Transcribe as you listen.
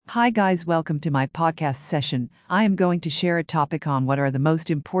Hi, guys, welcome to my podcast session. I am going to share a topic on what are the most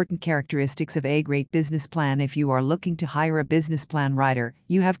important characteristics of a great business plan. If you are looking to hire a business plan writer,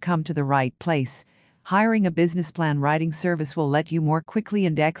 you have come to the right place. Hiring a business plan writing service will let you more quickly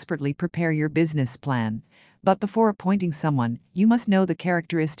and expertly prepare your business plan. But before appointing someone, you must know the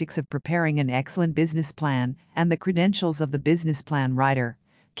characteristics of preparing an excellent business plan and the credentials of the business plan writer.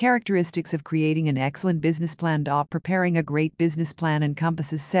 Characteristics of creating an excellent business plan. Preparing a great business plan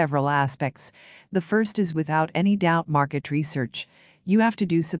encompasses several aspects. The first is without any doubt market research. You have to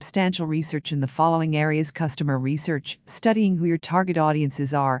do substantial research in the following areas: customer research, studying who your target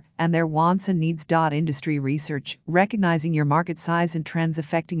audiences are and their wants and needs. Industry research, recognizing your market size and trends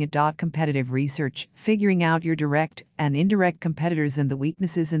affecting it. Competitive research, figuring out your direct and indirect competitors and the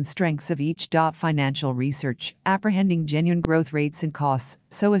weaknesses and strengths of each. Financial research, apprehending genuine growth rates and costs,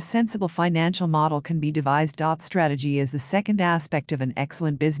 so a sensible financial model can be devised. Strategy is the second aspect of an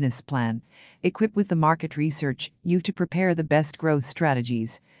excellent business plan. Equipped with the market research, you have to prepare the best growth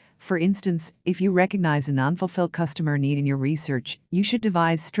strategies. For instance, if you recognize an unfulfilled customer need in your research, you should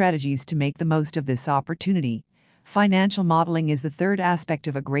devise strategies to make the most of this opportunity. Financial modeling is the third aspect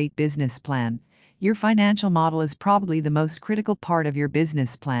of a great business plan. Your financial model is probably the most critical part of your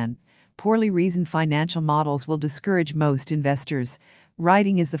business plan. Poorly reasoned financial models will discourage most investors.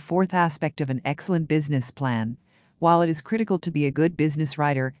 Writing is the fourth aspect of an excellent business plan. While it is critical to be a good business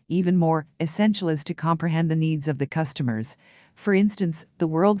writer, even more essential is to comprehend the needs of the customers. For instance, the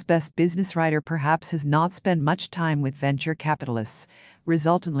world's best business writer perhaps has not spent much time with venture capitalists.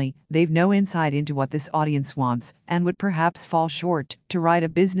 Resultantly, they've no insight into what this audience wants and would perhaps fall short to write a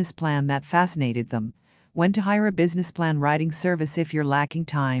business plan that fascinated them. When to hire a business plan writing service. If you're lacking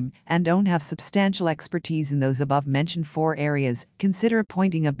time and don't have substantial expertise in those above-mentioned four areas, consider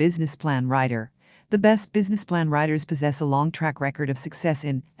appointing a business plan writer. The best business plan writers possess a long track record of success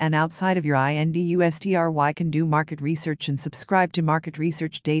in and outside of your industry. Can do market research and subscribe to market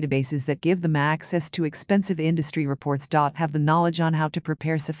research databases that give them access to expensive industry reports. Have the knowledge on how to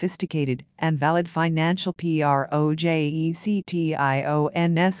prepare sophisticated and valid financial projections.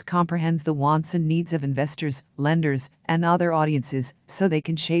 Comprehends the wants and needs of investors, lenders, and other audiences so they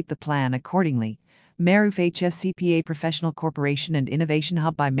can shape the plan accordingly. Maruf HS CPA Professional Corporation and Innovation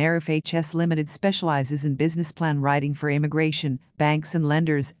Hub by Maruf HS Limited specializes in business plan writing for immigration, banks and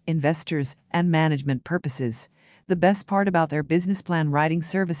lenders, investors, and management purposes. The best part about their business plan writing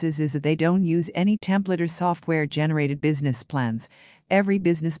services is that they don't use any template or software-generated business plans. Every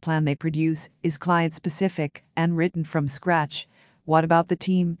business plan they produce is client-specific and written from scratch. What about the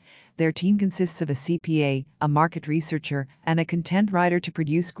team? Their team consists of a CPA, a market researcher, and a content writer to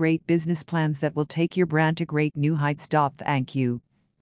produce great business plans that will take your brand to great new heights. Thank you.